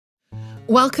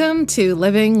Welcome to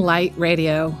Living Light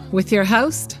Radio with your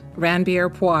host,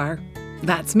 Ranbir Poir.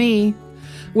 That's me,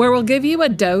 where we'll give you a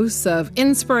dose of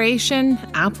inspiration,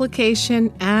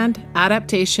 application, and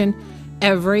adaptation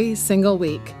every single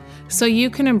week so you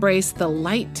can embrace the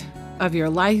light of your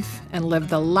life and live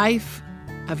the life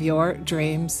of your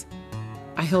dreams.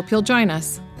 I hope you'll join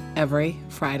us every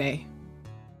Friday.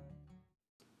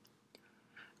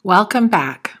 Welcome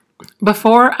back.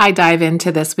 Before I dive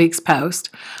into this week's post,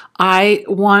 I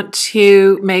want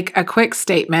to make a quick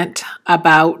statement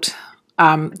about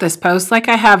this post, like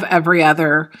I have every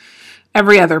other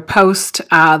post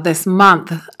this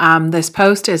month. This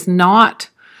post is not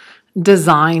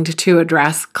designed to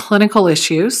address clinical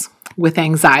issues with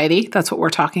anxiety. That's what we're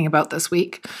talking about this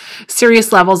week.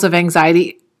 Serious levels of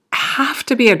anxiety have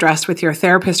to be addressed with your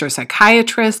therapist or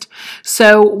psychiatrist.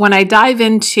 So when I dive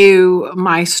into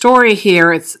my story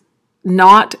here, it's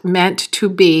not meant to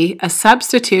be a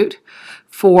substitute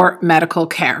for medical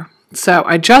care. So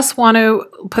I just want to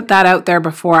put that out there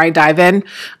before I dive in.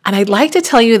 And I'd like to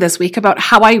tell you this week about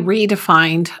how I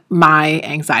redefined my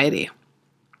anxiety.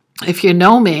 If you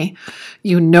know me,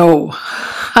 you know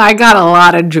I got a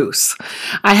lot of juice.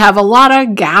 I have a lot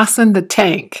of gas in the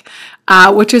tank,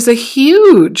 which is a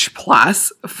huge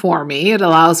plus for me. It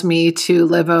allows me to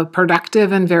live a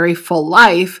productive and very full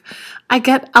life. I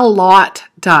get a lot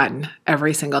done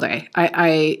every single day.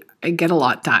 I get a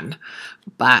lot done,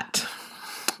 but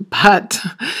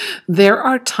there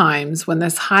are times when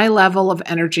this high level of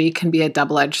energy can be a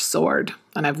double-edged sword,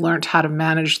 and I've learned how to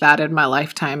manage that in my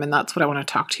lifetime, and that's what I want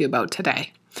to talk to you about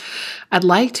today. I'd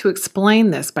like to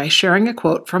explain this by sharing a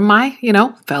quote from my,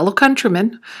 fellow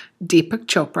countryman, Deepak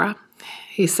Chopra.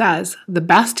 He says, "The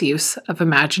best use of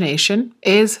imagination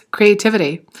is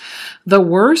creativity. The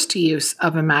worst use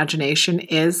of imagination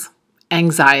is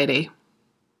anxiety."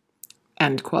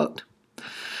 End quote.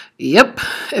 Yep,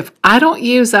 if I don't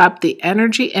use up the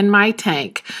energy in my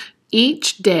tank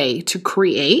each day to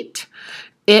create,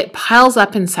 it piles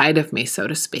up inside of me, so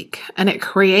to speak, and it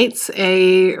creates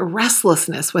a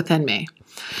restlessness within me.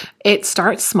 It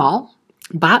starts small,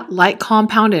 but like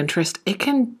compound interest, it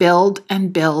can build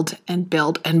and build and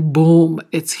build, and boom,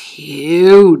 it's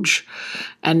huge,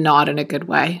 and not in a good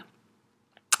way.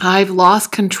 I've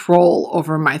lost control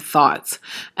over my thoughts,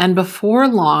 and before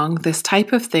long, this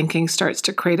type of thinking starts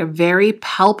to create a very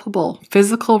palpable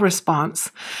physical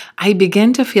response. I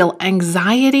begin to feel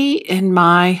anxiety in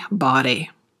my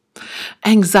body.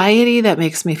 Anxiety that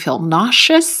makes me feel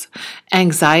nauseous,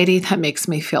 anxiety that makes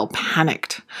me feel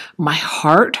panicked. My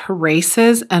heart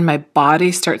races and my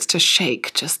body starts to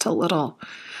shake just a little.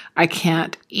 I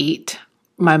can't eat.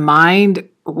 My mind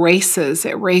races.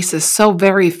 It races so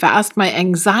very fast. My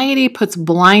anxiety puts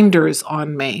blinders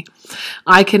on me.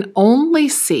 I can only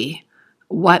see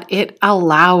what it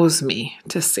allows me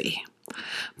to see.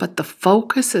 But the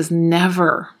focus is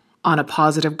never on a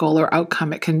positive goal or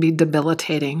outcome. It can be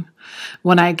debilitating.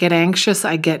 When I get anxious,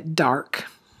 I get dark.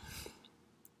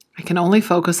 I can only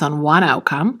focus on one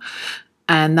outcome,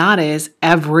 and that is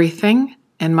everything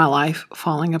in my life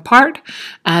falling apart,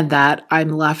 and that I'm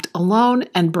left alone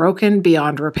and broken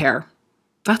beyond repair.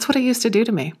 That's what it used to do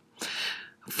to me.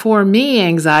 For me,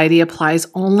 anxiety applies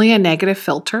only a negative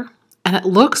filter, and it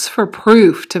looks for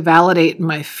proof to validate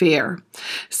my fear.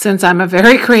 Since I'm a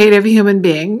very creative human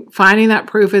being, finding that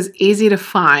proof is easy to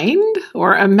find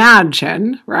or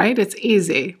imagine, right? It's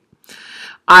easy.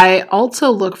 I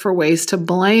also look for ways to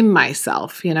blame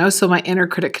myself, so my inner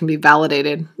critic can be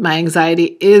validated. My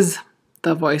anxiety is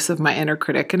the voice of my inner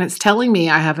critic, and it's telling me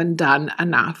I haven't done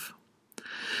enough.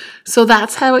 So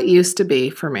that's how it used to be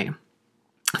for me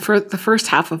for the first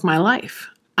half of my life.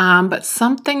 But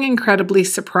something incredibly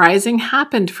surprising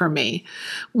happened for me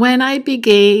when I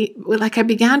began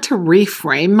to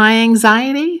reframe my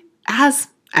anxiety as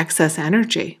excess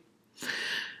energy.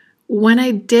 When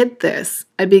I did this,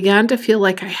 I began to feel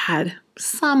like I had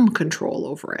some control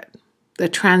over it. The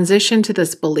transition to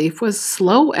this belief was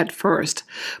slow at first,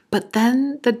 but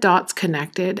then the dots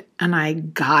connected and I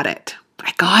got it.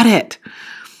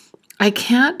 I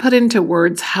can't put into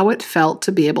words how it felt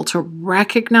to be able to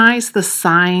recognize the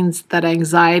signs that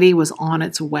anxiety was on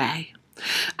its way,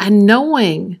 and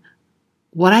knowing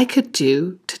what I could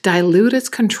do to dilute its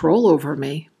control over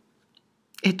me.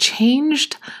 It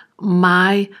changed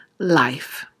my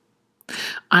life.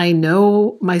 I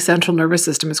know my central nervous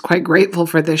system is quite grateful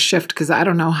for this shift, because I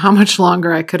don't know how much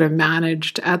longer I could have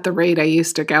managed at the rate I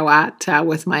used to go at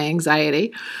with my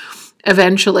anxiety.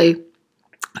 Eventually,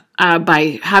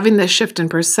 by having this shift in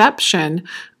perception,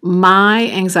 my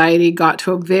anxiety got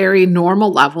to a very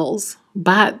normal levels,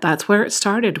 but that's where it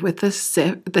started, with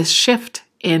this shift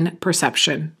in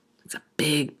perception. It's a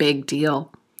big, big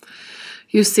deal.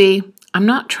 You see, I'm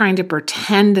not trying to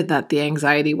pretend that the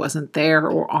anxiety wasn't there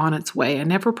or on its way. I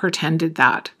never pretended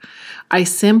that. I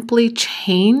simply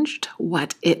changed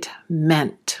what it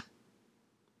meant.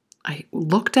 I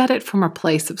looked at it from a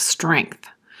place of strength.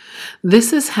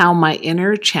 This is how my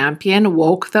inner champion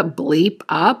woke the bleep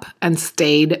up and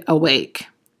stayed awake.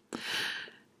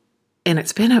 And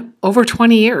it's been over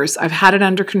 20 years. I've had it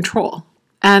under control.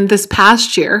 And this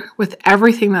past year, with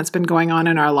everything that's been going on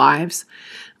in our lives,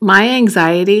 my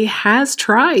anxiety has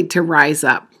tried to rise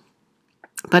up.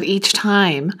 But each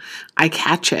time I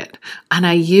catch it and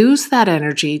I use that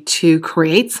energy to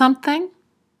create something,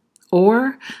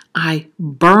 or I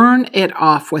burn it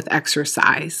off with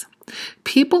exercise.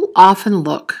 People often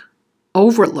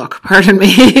overlook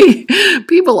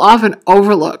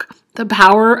the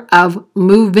power of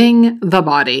moving the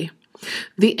body.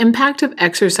 The impact of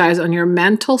exercise on your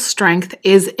mental strength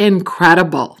is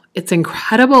incredible. It's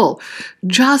incredible.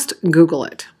 Just Google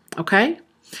it, okay?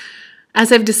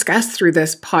 As I've discussed through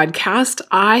this podcast,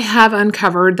 I have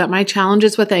uncovered that my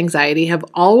challenges with anxiety have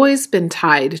always been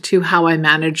tied to how I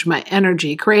manage my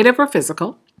energy, creative or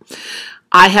physical.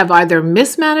 I have either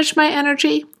mismanaged my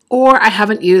energy or I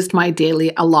haven't used my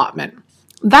daily allotment.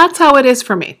 That's how it is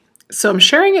for me. So I'm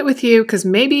sharing it with you because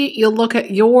maybe you'll look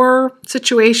at your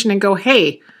situation and go,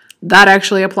 hey, that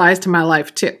actually applies to my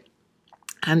life too.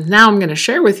 And now I'm going to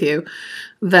share with you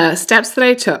the steps that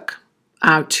I took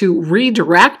to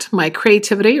redirect my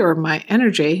creativity or my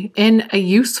energy in a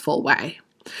useful way.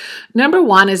 Number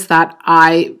one is that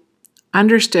I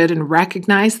understood and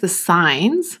recognized the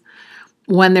signs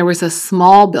when there was a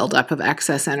small buildup of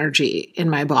excess energy in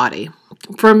my body.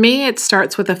 For me, it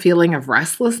starts with a feeling of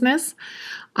restlessness.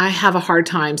 I have a hard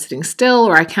time sitting still,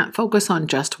 or I can't focus on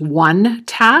just one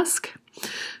task.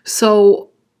 So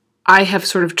I have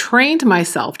sort of trained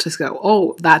myself to go,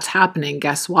 oh, that's happening.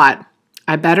 Guess what?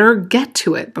 I better get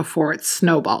to it before it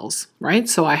snowballs, right?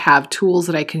 So I have tools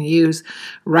that I can use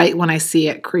right when I see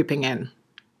it creeping in.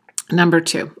 Number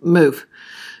two, move.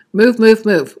 Move, move,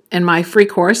 move. In my free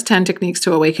course, 10 Techniques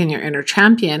to Awaken Your Inner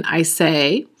Champion, I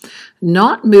say,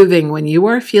 not moving when you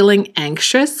are feeling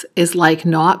anxious is like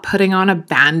not putting on a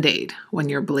Band-Aid when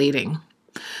you're bleeding.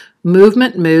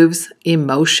 Movement moves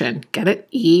emotion. Get it?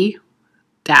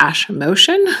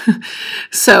 E-motion.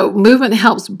 So movement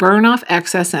helps burn off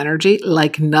excess energy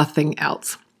like nothing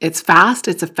else. It's fast,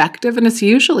 it's effective, and it's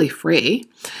usually free.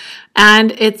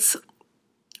 And it's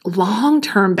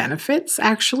long-term benefits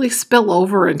actually spill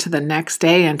over into the next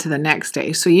day and to the next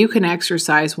day. So you can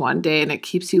exercise one day and it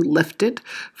keeps you lifted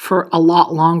for a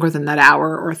lot longer than that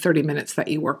hour or 30 minutes that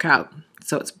you work out.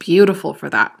 So it's beautiful for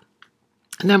that.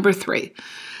 Number three,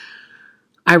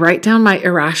 I write down my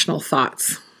irrational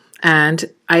thoughts and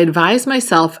I advise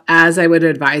myself as I would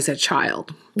advise a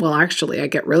child. Well, actually, I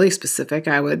get really specific.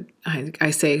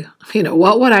 I say,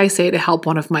 what would I say to help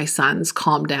one of my sons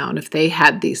calm down if they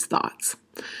had these thoughts?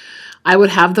 I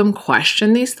would have them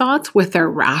question these thoughts with their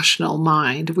rational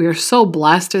mind. We are so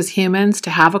blessed as humans to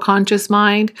have a conscious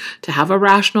mind, to have a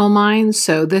rational mind.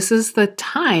 So this is the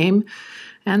time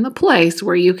and the place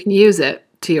where you can use it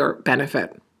to your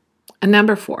benefit. And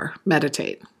number four,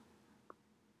 meditate.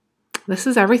 This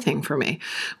is everything for me.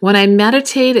 When I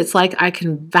meditate, it's like I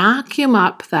can vacuum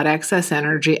up that excess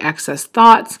energy, excess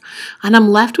thoughts, and I'm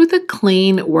left with a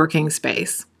clean working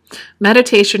space.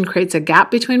 Meditation creates a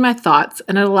gap between my thoughts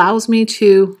and it allows me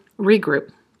to regroup,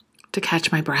 to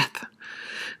catch my breath,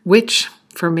 which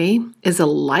for me is a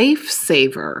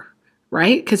lifesaver,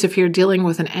 right? Because if you're dealing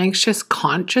with an anxious,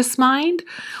 conscious mind,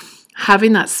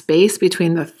 having that space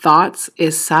between the thoughts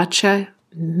is such a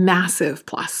massive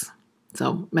plus.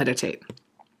 So meditate.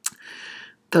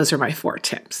 Those are my 4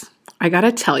 tips. I got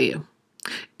to tell you,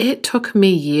 it took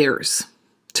me years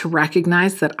to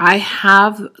recognize that I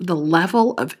have the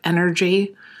level of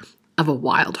energy of a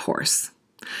wild horse.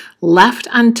 Left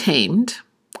untamed,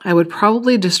 I would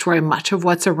probably destroy much of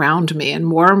what's around me and,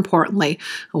 more importantly,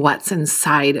 what's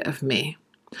inside of me.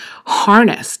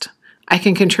 Harnessed, I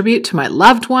can contribute to my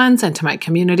loved ones and to my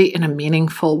community in a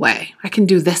meaningful way. I can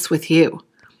do this with you.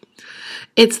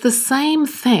 It's the same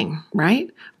thing,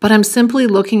 right? But I'm simply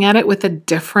looking at it with a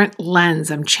different lens.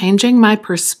 I'm changing my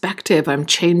perspective. I'm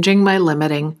changing my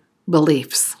limiting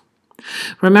beliefs.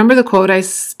 Remember the quote I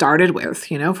started with,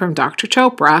 from Dr.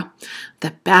 Chopra,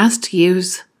 the best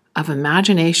use of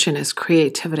imagination is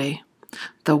creativity.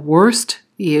 The worst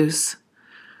use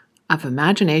of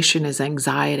imagination is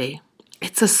anxiety.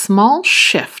 It's a small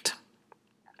shift,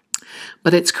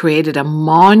 but it's created a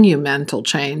monumental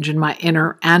change in my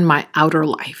inner and my outer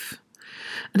life.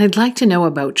 And I'd like to know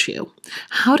about you.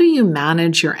 How do you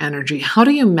manage your energy? How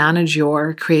do you manage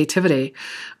your creativity,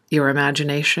 your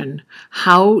imagination?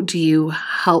 How do you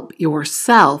help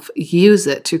yourself use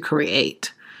it to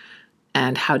create?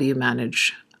 And how do you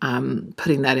manage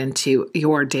putting that into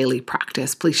your daily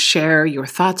practice? Please share your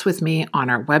thoughts with me on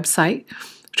our website,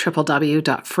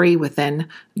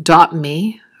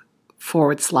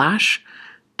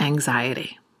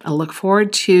 www.freewithin.me/anxiety. I look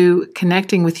forward to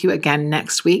connecting with you again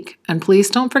next week. And please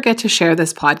don't forget to share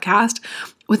this podcast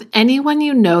with anyone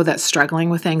you know that's struggling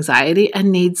with anxiety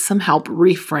and needs some help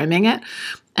reframing it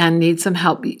and needs some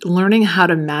help learning how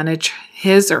to manage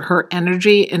his or her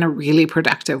energy in a really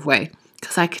productive way.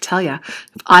 Because I could tell you,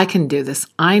 if I can do this,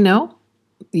 I know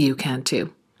you can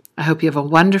too. I hope you have a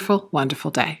wonderful,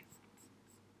 wonderful day.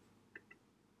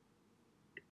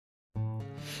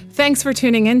 Thanks for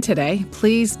tuning in today.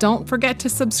 Please don't forget to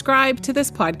subscribe to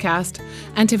this podcast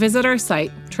and to visit our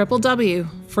site,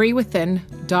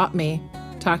 www.freewithin.me.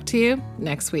 Talk to you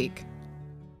next week.